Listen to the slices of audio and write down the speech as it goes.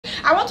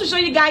I want to show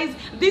you guys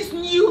these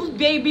new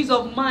babies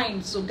of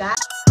mine. So guys,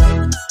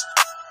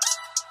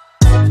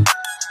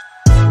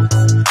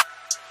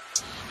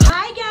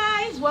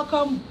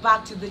 welcome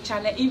back to the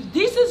channel. If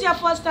this is your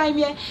first time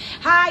here,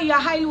 hi, you are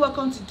highly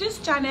welcome to this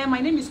channel. My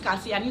name is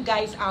Cassie and you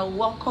guys are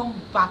welcome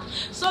back.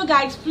 So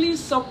guys, please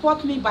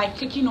support me by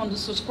clicking on the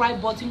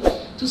subscribe button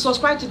to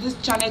subscribe to this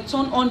channel.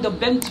 Turn on the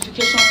bell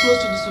notification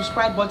close to the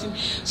subscribe button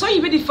so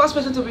you'll be the first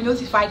person to be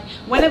notified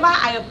whenever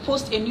I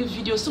post a new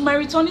video. So my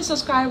returning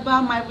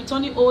subscriber, my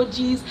returning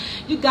OGs,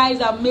 you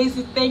guys are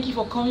amazing. Thank you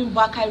for coming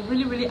back. I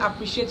really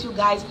appreciate you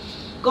guys.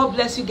 God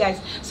bless you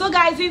guys. So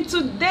guys, in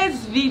today's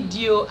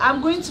video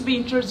I'm going to be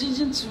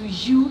introducing to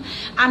you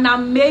an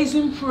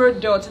amazing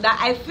product that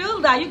I feel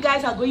that you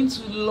guys are going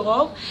to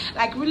love,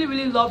 like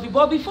really love it.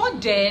 But before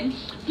then,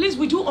 please,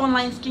 we do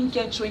online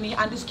skincare training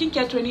and the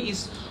skincare training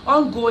is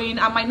ongoing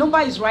and my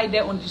number is right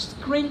there on the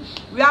screen.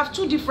 We have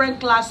 2 different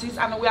classes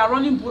and we are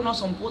running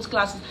bonus on both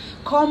classes.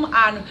 Come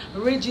and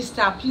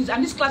register, please.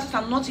 And these classes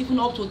are not even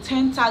up to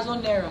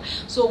 10,000 naira,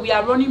 so we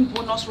are running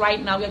bonus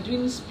right now. We are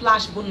doing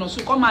splash bonus,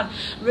 so come and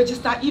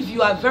register if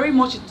you are very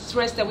much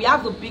interested. We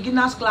have the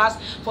beginners class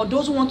for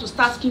those who want to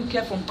start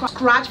skincare from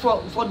scratch,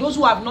 for those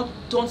who have not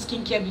done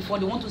skincare before,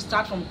 they want to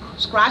start from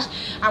scratch.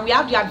 And we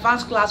have the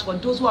advanced class for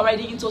those who are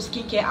already into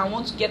skincare and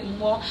want to get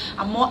more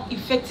and more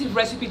effective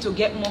recipe to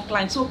get more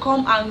clients. So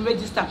come and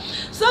register.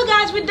 So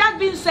guys, with that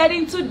being said,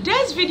 in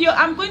today's video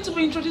I'm going to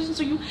be introducing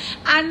to you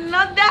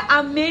another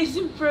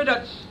amazing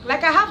product.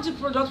 Like, I have the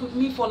product with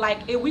me for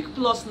like a week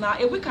plus now,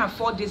 a week and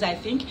 4 days I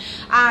think,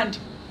 and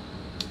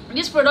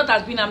this product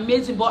has been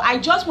amazing, but I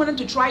just wanted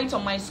to try it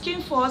on my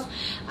skin first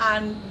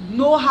and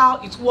know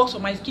how it works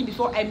on my skin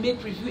before I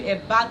make review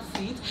about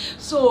it.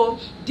 So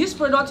this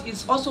product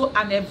is also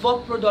an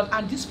Evolve product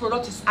and this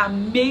product is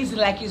amazing,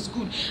 like it's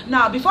good.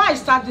 Now before I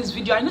start this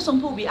video, I know some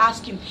people will be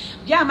asking,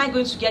 where am I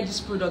going to get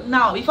this product?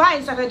 Now before I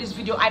started this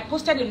video, I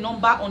posted a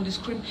number on the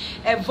screen,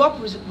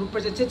 Evolve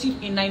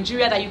representative in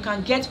Nigeria that you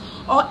can get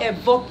all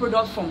Evolve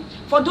product from.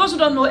 For those who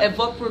don't know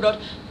Evolve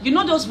product, you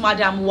know those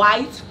Madam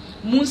White,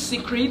 Moon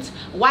Secret,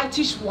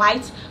 Whitish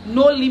White,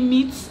 No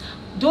Limits,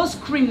 those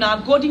cream now,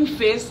 golden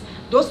face,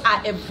 those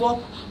are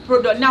Evolve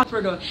product.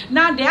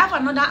 Now they have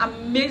another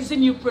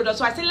amazing new product,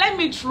 so I said let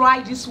me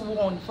try this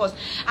one first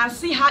and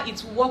see how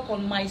it works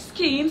on my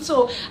skin.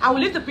 So I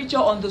will leave the picture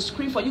on the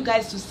screen for you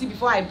guys to see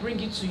before I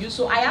bring it to you.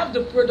 So I have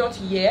the product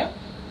here,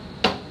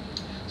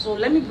 so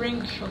let me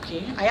bring,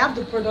 okay, I have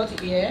the product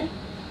here.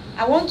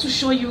 I want to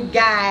show you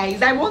guys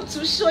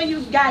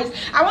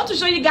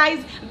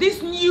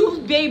these new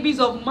babies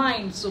of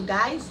mine. So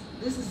guys,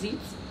 this is it.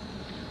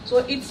 So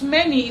it's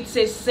many, it's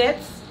a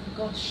set.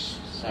 Gosh,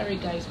 sorry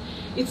guys,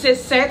 it's a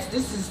set.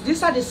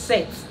 These are the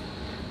sets.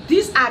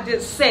 These are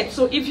the sets.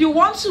 So if you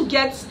want to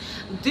get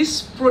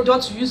this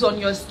product to use on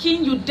your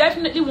skin, you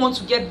definitely want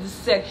to get this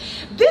set.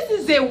 This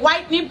is a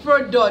whitening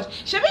product.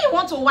 Maybe you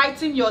want to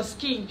whiten your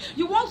skin,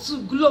 you want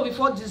to glow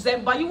before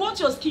December, you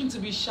want your skin to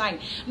be shine.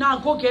 Now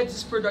go get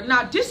this product.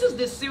 Now this is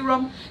the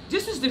serum,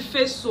 this is the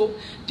face soap,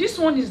 this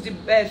one is the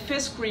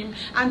face cream,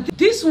 and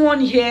this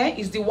one here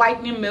is the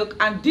whitening milk,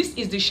 and this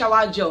is the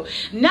shower gel.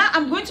 Now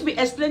I'm going to be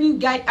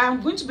explaining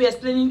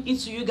it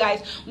to you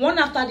guys one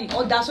after the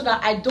other so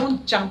that I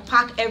don't jam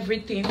pack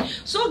everything.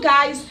 So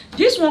guys,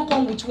 this one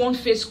comes with one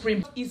face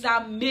cream. Is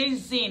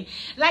amazing.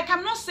 Like,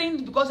 I'm not saying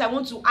it because I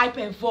want to hype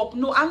Evolve.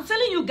 No, I'm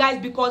telling you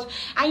guys because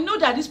I know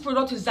that this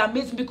product is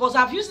amazing, because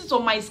I've used it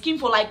on my skin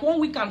for like 1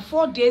 week and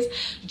 4 days,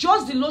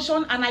 just the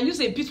lotion, and I use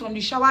a bit from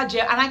the shower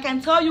gel, and I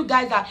can tell you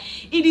guys that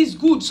it is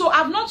good. So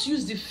I've not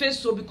used the face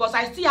soap because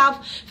I still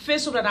have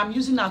face soap that I'm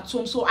using at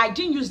home, so I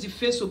didn't use the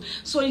face soap.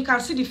 So you can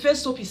see the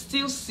face soap is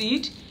still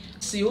sealed,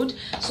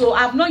 so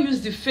I've not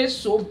used the face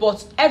soap,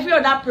 but every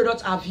other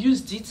product I've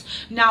used it.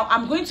 Now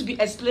I'm going to be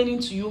explaining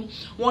to you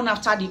one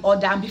after the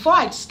other, and before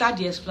I start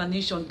the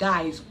explanation,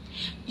 guys,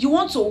 you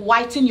want to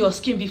whiten your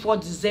skin before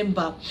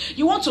December,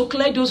 you want to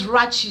clear those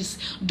rashes,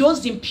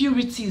 those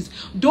impurities,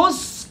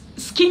 those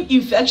skin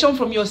infection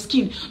from your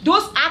skin,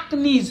 those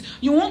acnes.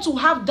 You want to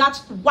have that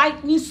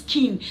whitening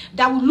skin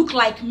that will look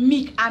like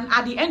milk, and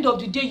at the end of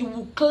the day you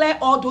will clear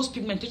all those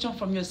pigmentation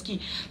from your skin.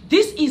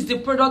 This is the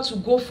product to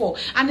go for,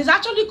 and it's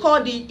actually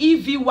called the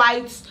EV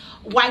White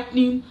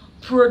Whitening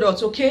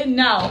product. Okay,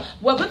 now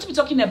we're going to be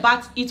talking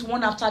about it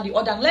one after the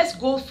other. Let's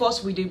go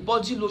first with the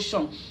body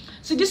lotion.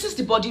 See, this is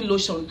the body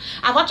lotion.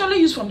 I've actually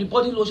used from the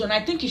body lotion.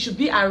 I think it should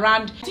be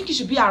around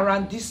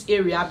this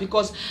area,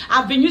 because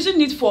I've been using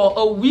it for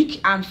a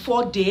week and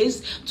 4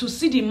 days to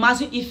see the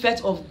massive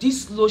effect of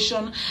this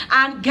lotion.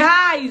 And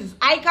guys,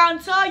 I can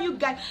tell you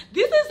guys,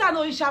 this is an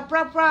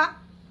OSHAPRAPRA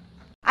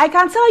I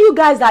can tell you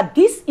guys that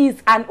this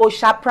is an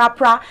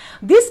OSHAPRAPRA.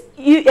 This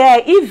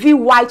EV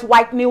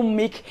whitening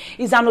milk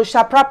is an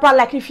OSHAPRAPRA.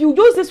 Like, if you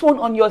use this one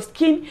on your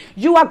skin,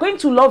 you are going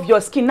to love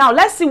your skin. Now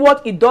let's see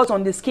what it does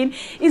on the skin.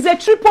 It's a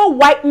triple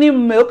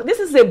whitening milk. This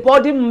is a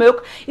body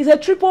milk. It's a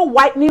triple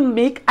whitening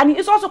milk, and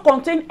it also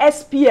contains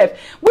SPF,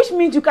 which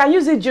means you can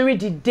use it during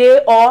the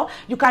day or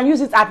you can use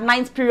it at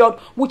night period,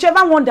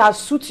 whichever one that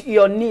suits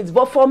your needs.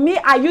 But for me,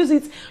 I use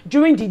it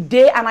during the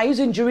day and I use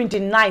it during the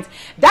night.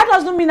 That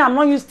doesn't mean I'm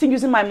not still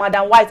using my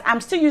Madam White. I'm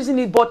still using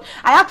it, but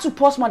I had to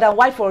pause Madam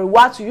White for a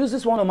while to use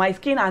this one on my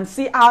skin and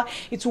see how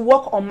it will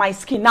work on my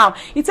skin. Now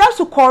it helps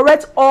to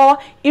correct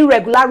all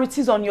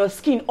irregularities on your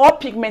skin or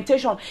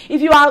pigmentation.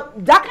 If you are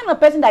that kind of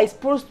person that is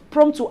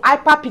prone to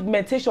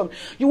hyperpigmentation,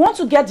 you want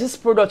to get this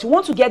product, you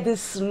want to get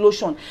this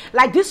lotion.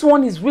 Like, this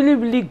one is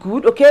really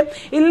good. Okay,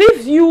 it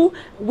leaves you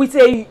with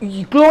a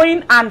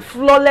glowing and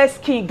flawless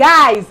skin.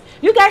 Guys,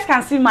 you guys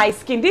can see my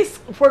skin. This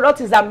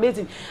product is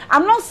amazing.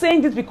 I'm not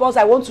saying this because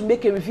I want to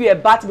make a review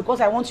about it,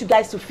 because I want you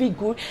guys to feel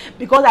good,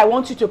 because I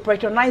want you to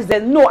patronize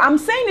them. No, I'm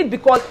saying it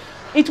because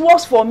it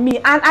works for me,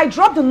 and I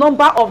dropped the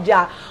number of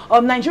their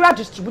Nigeria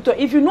distributor.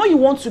 If you know you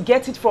want to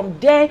get it from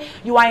there,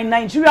 you are in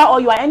Nigeria or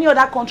you are any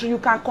other country, you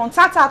can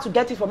contact her to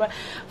get it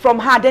from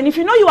her. Then if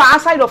you know you are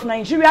outside of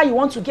Nigeria, you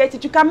want to get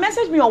it, you can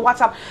message me on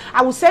WhatsApp.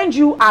 I will send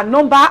you a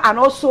number and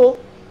also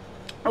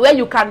where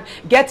you can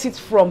get it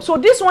from. So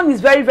this one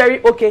is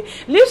very okay.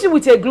 Leaves you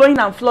with a glowing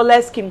and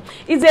flawless skin.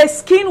 It's a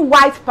skin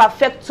white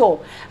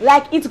perfector.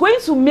 Like, it's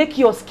going to make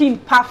your skin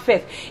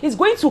perfect. It's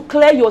going to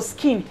clear your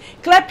skin,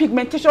 clear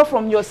pigmentation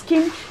from your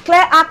skin,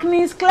 clear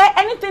acne, clear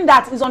anything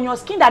that is on your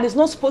skin that is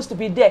not supposed to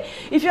be there.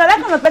 If you're that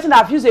kind of person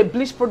that have used a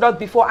bleach product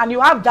before and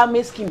you have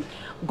damaged skin,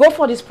 go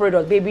for this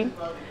product, baby.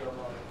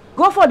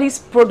 Go for this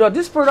product.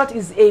 This product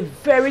is a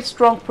very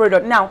strong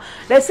product. Now,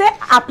 let's say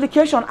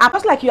application,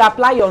 just like you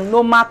apply your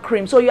normal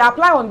cream. So you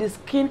apply on the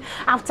skin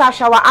after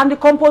shower, and the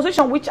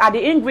composition, which are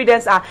the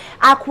ingredients, are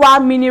aqua,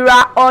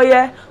 mineral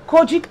oil,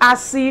 kojic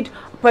acid,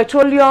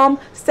 petroleum,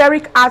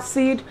 stearic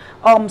acid,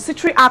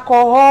 citric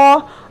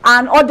alcohol,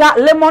 and other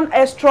lemon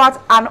extract,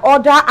 and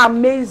other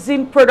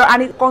amazing product.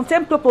 And it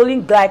contains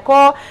propylene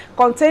glycol,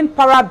 contains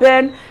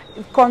paraben,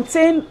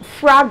 contain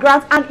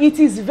fragrance, and it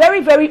is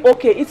very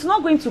okay. It's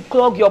not going to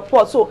clog your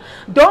pores, so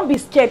don't be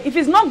scared. If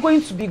it's not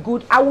going to be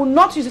good, I will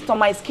not use it on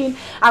my skin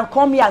and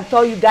come here and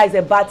tell you guys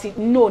about it.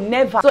 No,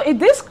 never. So if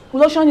this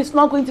lotion is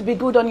not going to be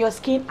good on your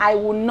skin, I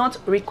will not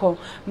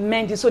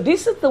recommend it. So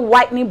this is the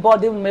whitening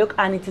body milk,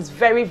 and it is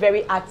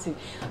very active.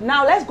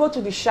 Now let's go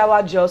to the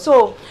shower gel.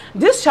 So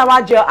this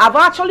shower gel I've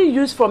actually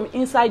used from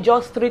inside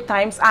just 3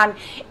 times, and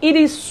it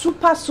is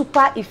super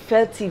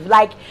effective,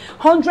 like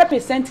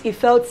 100%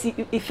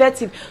 effective.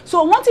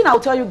 So one thing I'll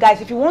tell you guys,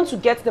 if you want to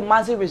get the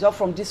massive result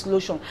from this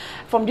lotion,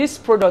 from this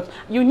product,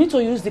 you need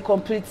to use the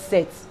complete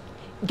set.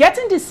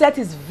 Getting this set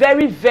is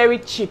very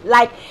cheap.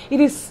 Like, it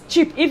is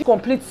cheap. If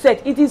complete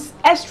set, it is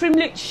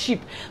extremely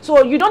cheap.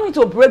 So you don't need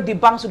to break the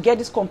bank to get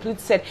this complete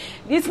set.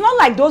 It's not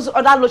like those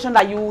other lotion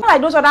that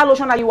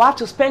you have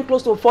to spend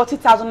close to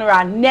 40,000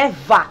 naira.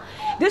 Never.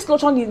 This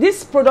lotion,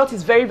 this product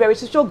is very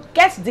cheap. So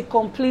get the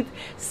complete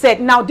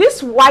set. Now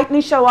this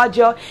whitening shower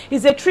gel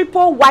is a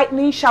triple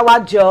whitening shower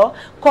gel,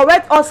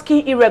 correct all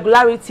skin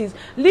irregularities,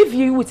 leave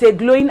you with a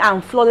glowing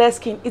and flawless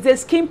skin. It's a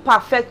skin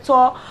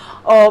perfector,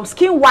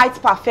 skin white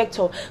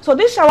perfector. So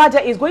this shower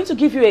gel is going to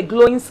give you a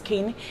glowing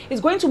skin,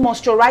 it's going to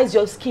moisturize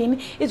your skin,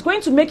 it's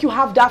going to make you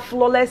have that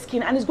flawless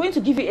skin, and it's going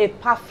to give you a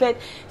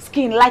perfect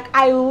skin. Like,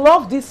 I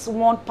love this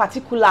one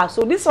particular.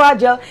 So this shower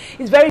gel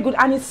is very good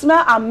and it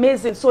smells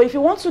amazing. So if you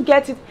want to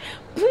get it,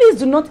 please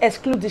do not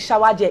exclude the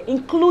shower gel,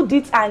 include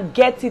it and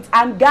get it.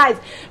 And guys,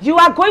 you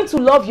are going to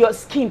love your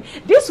skin.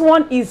 This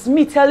one is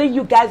me telling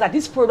you guys that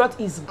this product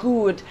is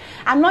good.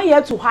 I'm not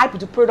here to hype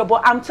the product,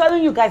 but I'm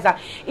telling you guys that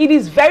it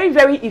is very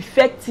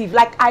effective.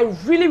 Like, I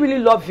really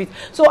love it.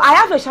 So I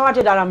have a shower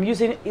gel that I'm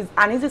using,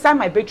 and it's inside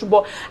my bedroom,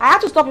 but I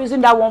had to stop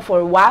using that one for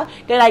a while.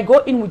 Then I go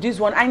in with this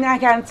one, and I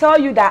can tell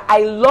you that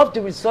I love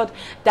the result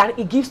that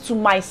it gives to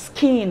my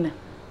skin.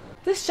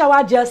 This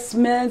shower gel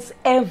smells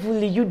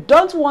heavily. You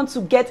don't want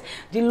to get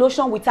the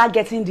lotion without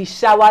getting the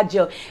shower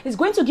gel. It's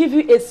going to give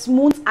you a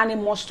smooth and a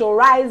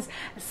moisturized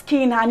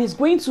skin, and it's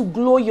going to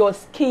glow your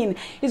skin.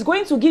 It's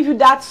going to give you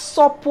that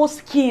supple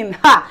skin.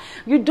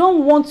 You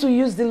don't want to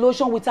use the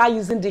lotion without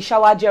using the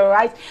shower gel,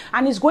 right?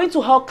 And it's going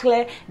to help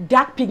clear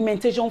dark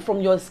pigmentation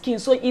from your skin.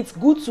 So it's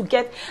good to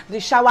get the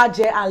shower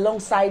gel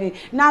alongside it.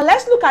 Now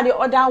let's look at the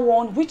other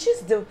one, which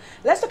is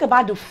let's talk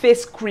about the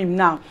face cream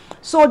now.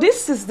 So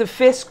this is the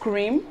face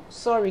cream.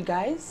 Sorry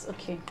guys.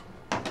 Okay,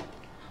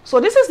 so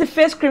this is the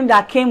face cream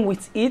that came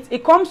with it.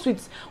 It comes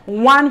with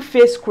one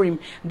face cream.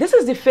 This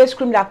is the face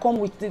cream that comes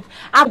with it.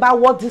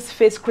 About what this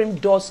face cream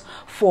does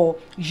for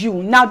you.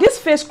 Now this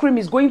face cream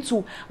is going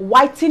to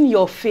whiten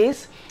your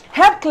face,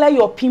 help clear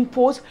your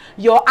pimples,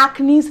 your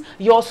acne,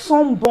 your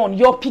sunburn,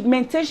 your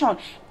pigmentation.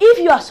 If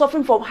you are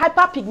suffering from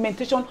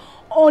hyperpigmentation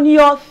on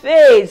your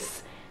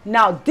face,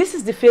 now this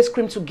is the face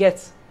cream to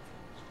get.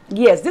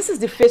 Yes, this is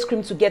the face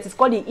cream to get. It's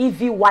called the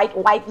EV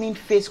Whitening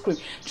Face Cream.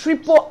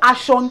 Triple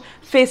Action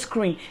Face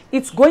Cream.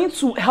 It's going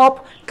to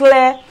help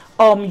clear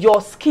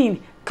your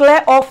skin,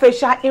 clear all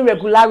facial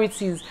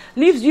irregularities,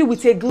 leaves you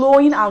with a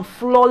glowing and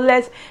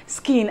flawless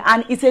skin,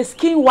 and it's a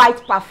skin white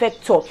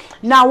perfector.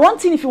 Now, one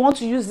thing, if you want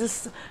to use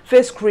this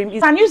face cream, is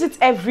you can use it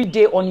every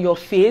day on your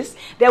face.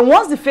 Then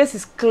once the face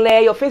is clear,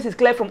 your face is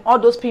clear from all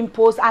those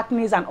pimples,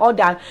 acne and all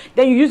that,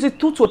 then you use it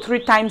 2 to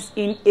 3 times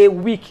in a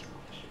week.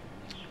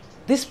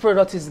 This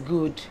product is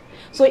good.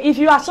 So if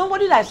you are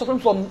somebody that is suffering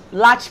from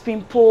large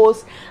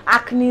pimples,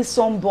 acne,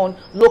 sunburn,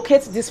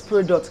 locate this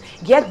product.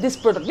 Get this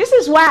product. This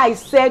is why I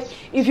said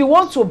if you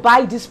want to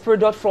buy this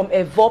product from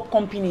a Verb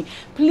company,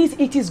 please,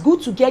 it is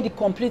good to get the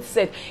complete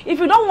set. If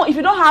you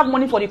don't have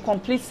money for the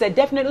complete set,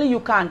 definitely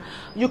you can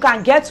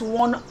get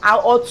 1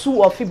 or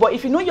 2 of it. But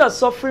if you know you're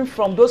suffering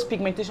from those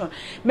pigmentation,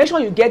 make sure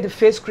you get the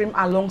face cream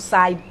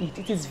alongside it.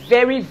 It is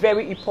very,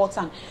 very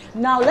important.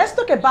 Now let's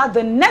talk about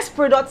the next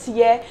product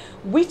here,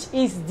 which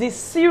is the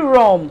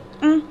serum.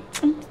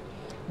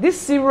 This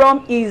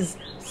serum is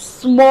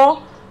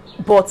small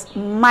but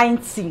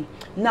mighty.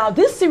 Now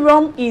this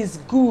serum is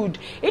good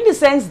in the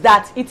sense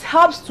that it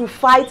helps to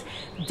fight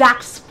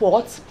dark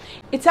spots.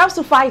 It helps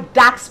to fight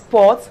dark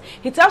spots.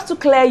 It helps to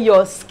clear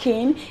your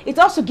skin. It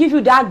also gives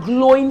you that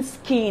glowing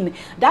skin,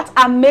 that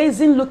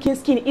amazing looking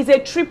skin. It's a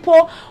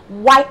triple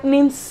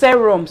whitening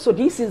serum. So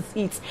this is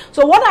it.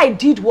 So what I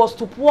did was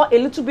to pour a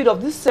little bit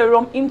of this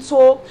serum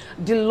into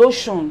the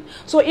lotion.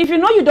 So if you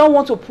know you don't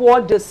want to pour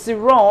the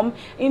serum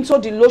into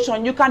the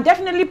lotion, you can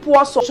definitely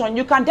pour some.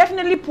 You can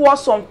definitely pour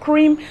some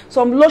cream,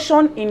 some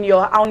lotion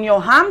on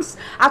your hands.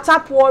 After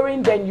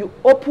pouring, then you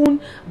open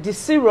the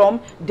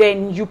serum,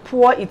 then you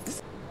pour it.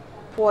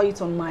 Pour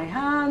it on my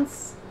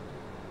hands.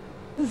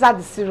 This is how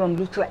the serum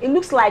looks like. It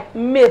looks like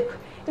milk.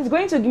 It's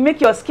going to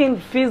make your skin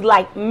feel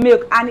like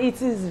milk, and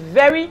it is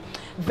very,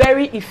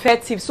 very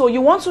effective. So you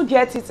want to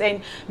get it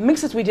and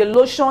mix it with the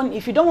lotion.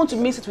 If you don't want to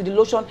mix it with the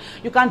lotion,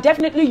 you can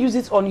definitely use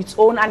it on its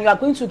own, and you are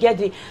going to get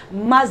the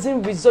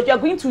amazing result. You are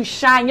going to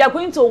shine. You are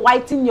going to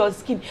whiten your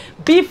skin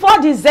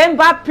before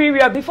December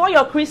period, before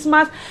your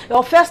Christmas,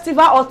 your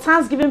festival or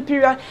Thanksgiving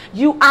period.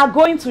 You are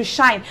going to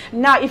shine.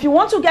 Now, if you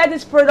want to get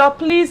this product,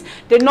 please,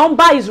 the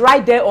number is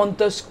right there on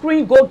the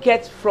screen. Go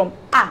get from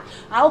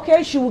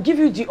okay, she will give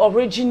you the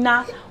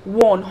original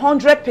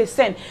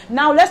 100%.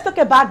 Now let's talk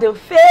about the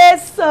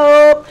face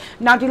soap.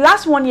 Now the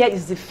last one here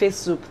is the face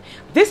soap.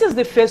 This is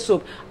the face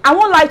soap. I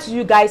won't lie to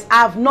you guys,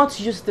 I have not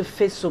used the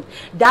face soap.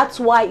 That's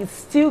why it's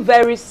still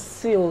very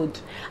sealed.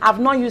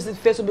 I've not used the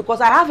face soap because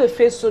I have a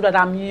face soap that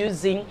I'm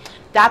using.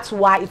 That's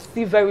why it's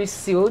still very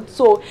sealed.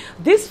 So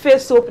this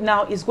face soap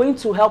now is going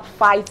to help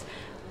fight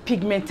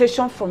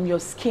pigmentation from your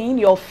skin,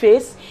 your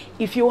face.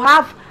 If you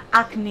have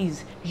acne,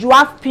 you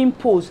have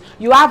pimples,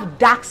 you have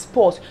dark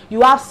spots,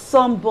 you have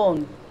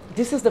sunburn,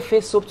 this is the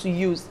face soap to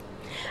use.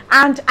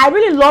 And I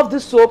really love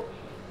this soap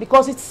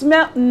because it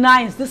smells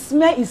nice. The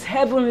smell is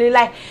heavenly.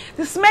 Like,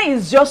 the smell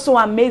is just so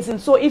amazing.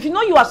 So if you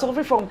know you are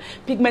suffering from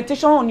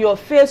pigmentation on your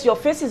face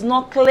is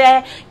not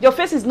clear, your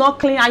face is not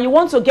clean, and you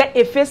want to get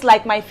a face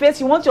like my face,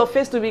 you want your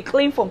face to be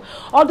clean from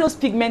all those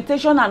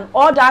pigmentation and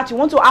all that, you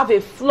want to have a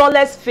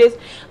flawless face,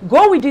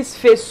 go with this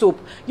face soap.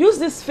 Use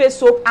this face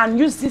soap and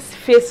use this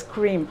face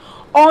cream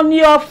on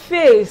your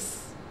face.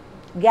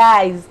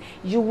 Guys,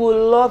 you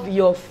will love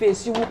your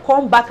face. You will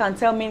come back and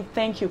tell me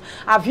thank you.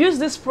 I've used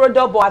this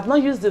product, but I've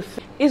not used the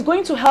face. It's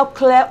going to help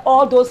clear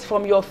all those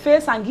from your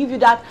face and give you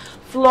that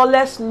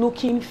flawless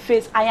looking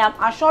face. I am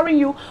assuring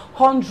you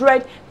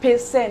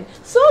 100%.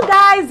 So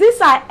guys, these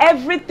are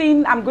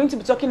everything I'm going to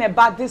be talking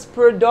about this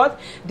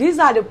product. These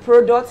are the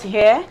products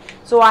here.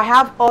 So I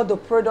have all the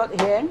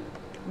product here.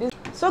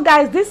 So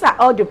guys, these are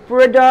all the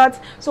products.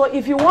 So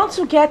if you want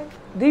to get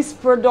this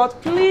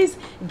product, please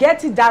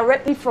get it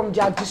directly from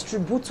their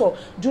distributor.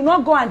 Do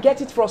not go and get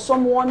it from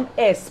someone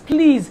else,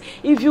 please.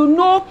 If you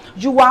know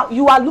you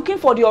are looking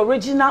for the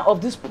original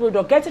of this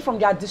product, get it from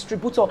their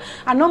distributor.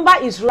 Her number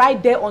is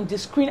right there on the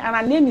screen, and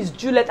her name is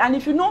Juliet. And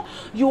if you know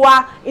you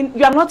are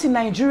not in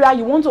Nigeria,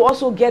 you want to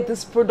also get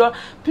this product,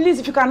 please,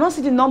 if you cannot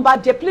see the number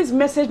there, please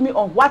message me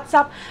on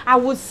WhatsApp. I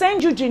will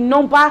send you the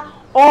number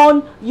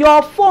on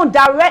your phone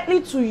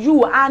directly to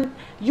you, and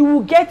you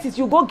will get it.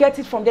 You go get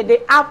it from there.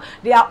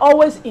 They are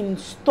always in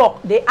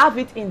stock. They have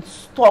it in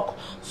stock,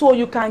 so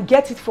you can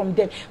get it from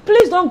them.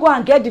 Please don't go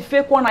and get the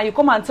fake one and you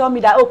come and tell me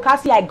that, oh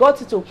Cassie, I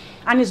got it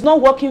and it's not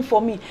working for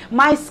me.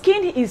 My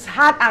skin is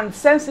hard and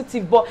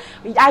sensitive, but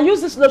I use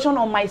this lotion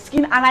on my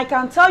skin and I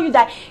can tell you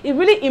that it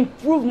really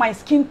improved my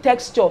skin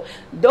texture.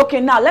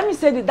 Okay, now let me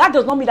say that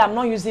does not mean that I'm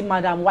not using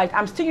Madam White.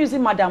 I'm still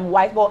using Madam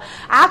White, but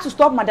I had to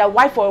stop Madam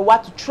White for a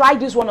while to try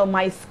this one on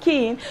my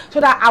skin so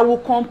that I will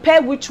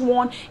compare which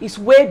one is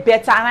way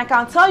better. And I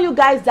can tell you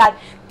guys that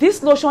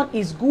this lotion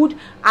is good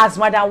as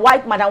Madam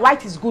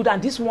White is good,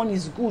 and this one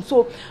is good.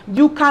 So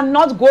you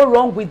cannot go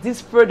wrong with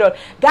this product,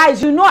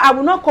 guys. You know, I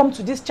will not come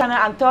to this channel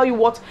and tell you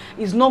what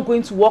is not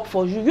going to work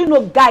for you, you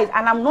know, guys,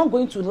 and I'm not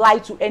going to lie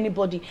to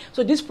anybody.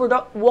 So this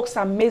product works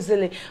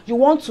amazingly. You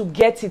want to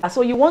get it,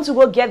 so you want to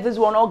go get this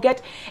one or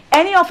get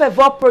any of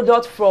Evolve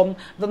product from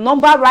the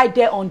number right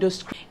there on the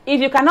screen. If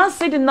you cannot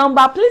see the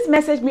number, please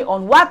message me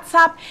on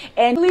WhatsApp,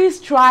 and please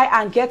try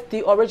and get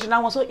the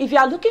original one. So if you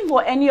are looking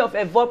for any of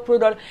Evolve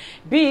product,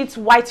 be it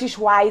Whitish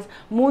Wise,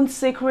 Moon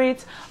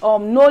Secret,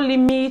 No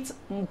Limit,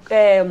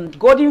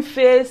 Golden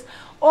Face,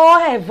 or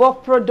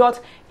Evolve product,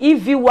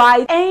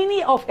 EVY,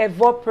 any of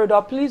Evolve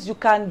product, please, you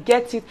can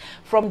get it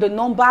from the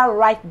number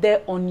right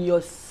there on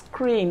your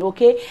screen,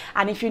 okay?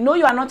 And if you know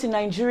you are not in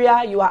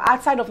Nigeria, you are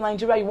outside of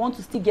Nigeria, you want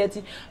to still get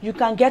it, you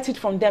can get it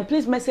from them.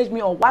 Please message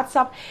me on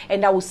WhatsApp,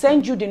 and I will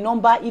send you the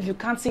number if you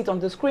can't see it on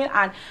the screen,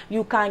 and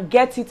you can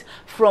get it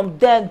from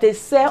them. They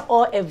sell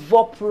all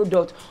Evolve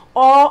product,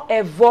 or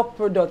Evolve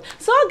product.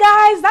 So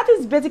guys, that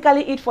is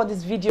basically it for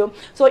this video.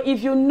 So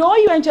if you know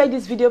you enjoyed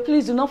this video,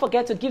 please do not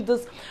forget to give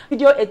this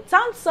video a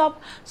thumbs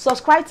up,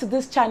 subscribe to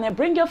this channel,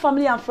 bring your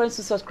family and friends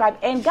to subscribe,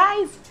 and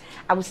guys,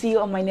 I will see you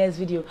on my next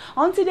video.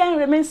 Until then,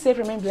 remain safe,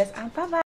 remain blessed, and bye bye.